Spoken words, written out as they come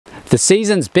The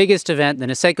season's biggest event, the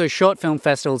Niseko Short Film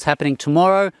Festival, is happening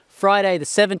tomorrow, Friday the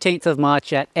 17th of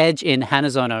March at EDGE in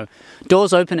Hanazono.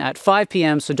 Doors open at 5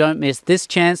 p.m, so don't miss this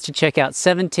chance to check out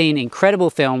 17 incredible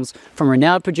films from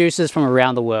renowned producers from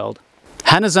around the world.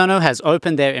 Hanazono has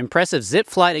opened their impressive zip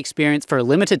flight experience for a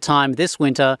limited time this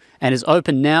winter and is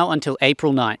open now until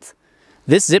April 9th.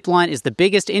 This zip line is the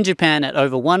biggest in Japan at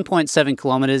over 1.7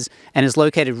 kilometers and is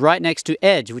located right next to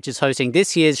EDGE, which is hosting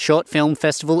this year's Short Film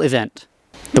Festival event.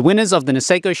 The winners of the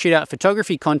Niseko Shootout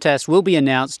Photography Contest will be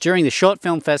announced during the Short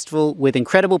Film Festival with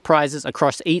incredible prizes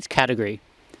across each category.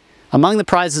 Among the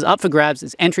prizes up for grabs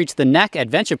is entry to the NAC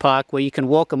Adventure Park, where you can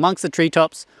walk amongst the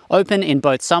treetops, open in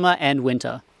both summer and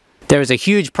winter. There is a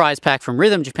huge prize pack from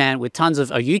Rhythm Japan with tons of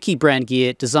Oyuki brand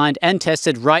gear designed and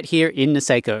tested right here in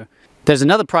Niseko. There's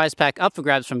another prize pack up for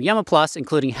grabs from Yamaplus,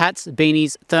 including hats,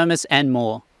 beanies, thermos and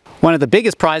more. One of the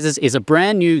biggest prizes is a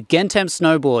brand new Gentem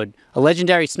snowboard, a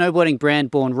legendary snowboarding brand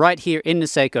born right here in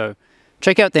Niseko.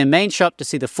 Check out their main shop to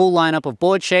see the full lineup of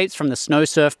board shapes from the Snow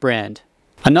Surf brand.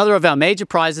 Another of our major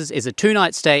prizes is a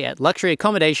 2-night stay at luxury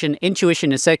accommodation Intuition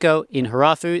Niseko in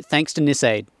Harafu, thanks to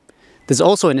NISAID. There's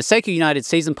also a Niseko United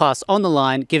season pass on the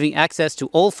line, giving access to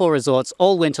all 4 resorts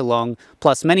all winter long,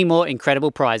 plus many more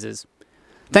incredible prizes.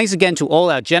 Thanks again to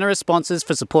all our generous sponsors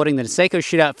for supporting the Niseko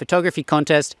Shootout Photography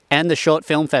Contest and the Short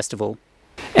Film Festival.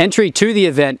 Entry to the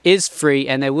event is free,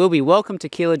 and there will be welcome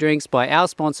tequila drinks by our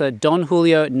sponsor Don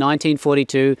Julio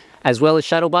 1942, as well as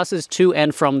shuttle buses to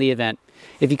and from the event.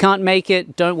 If you can't make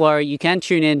it, don't worry, you can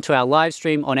tune in to our live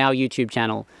stream on our YouTube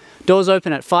channel. Doors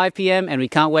open at 5 p.m, and we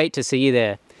can't wait to see you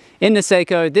there. In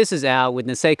Niseko, this is Al with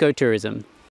Niseko Tourism.